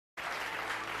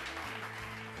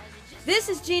This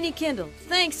is Jeannie Kendall.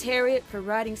 Thanks, Harriet, for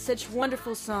writing such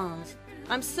wonderful songs.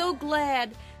 I'm so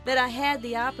glad that I had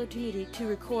the opportunity to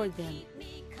record them.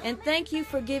 And thank you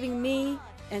for giving me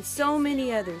and so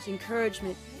many others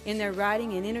encouragement in their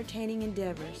writing and entertaining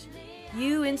endeavors.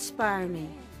 You inspire me.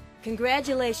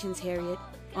 Congratulations, Harriet,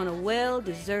 on a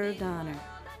well-deserved honor.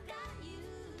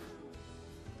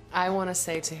 I want to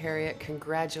say to Harriet,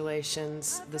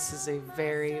 congratulations. This is a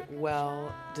very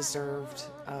well-deserved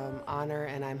honor,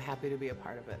 and I'm happy to be a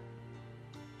part of it.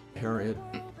 Harriet,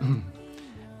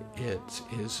 it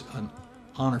is an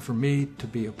honor for me to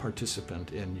be a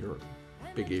participant in your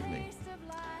big evening.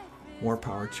 More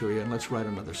power to you, and let's write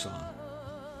another song.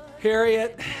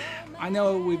 Harriet, I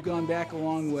know we've gone back a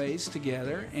long ways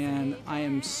together, and I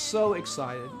am so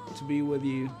excited to be with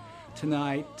you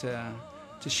tonight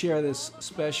to share this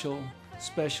special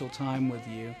time with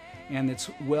you. And it's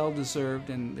well-deserved,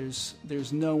 and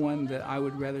there's no one that I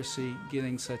would rather see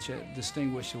getting such a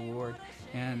distinguished award,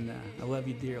 and I love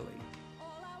you dearly.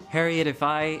 Harriet, if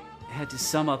I had to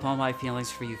sum up all my feelings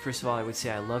for you, first of all, I would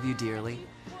say I love you dearly.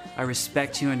 I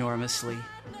respect you enormously.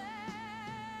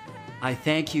 I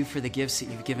thank you for the gifts that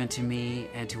you've given to me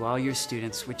and to all your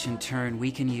students, which in turn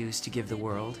we can use to give the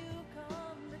world.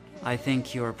 I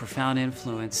think you're a profound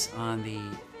influence on the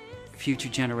future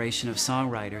generation of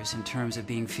songwriters in terms of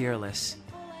being fearless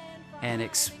and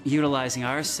utilizing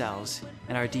ourselves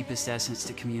and our deepest essence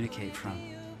to communicate from.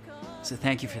 So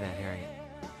thank you for that, Harriet.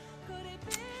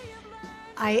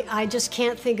 I just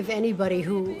can't think of anybody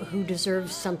who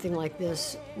deserves something like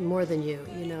this more than you.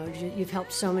 You know, you've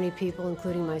helped so many people,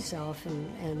 including myself,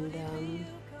 and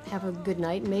have a good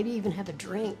night and maybe even have a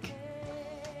drink.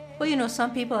 Well, you know,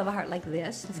 some people have a heart like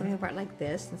this, and some people have a heart like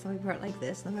this, and some people have a heart like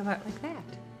this, and some people have a heart like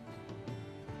that.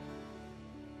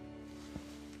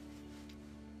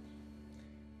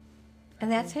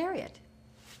 And that's Harriet.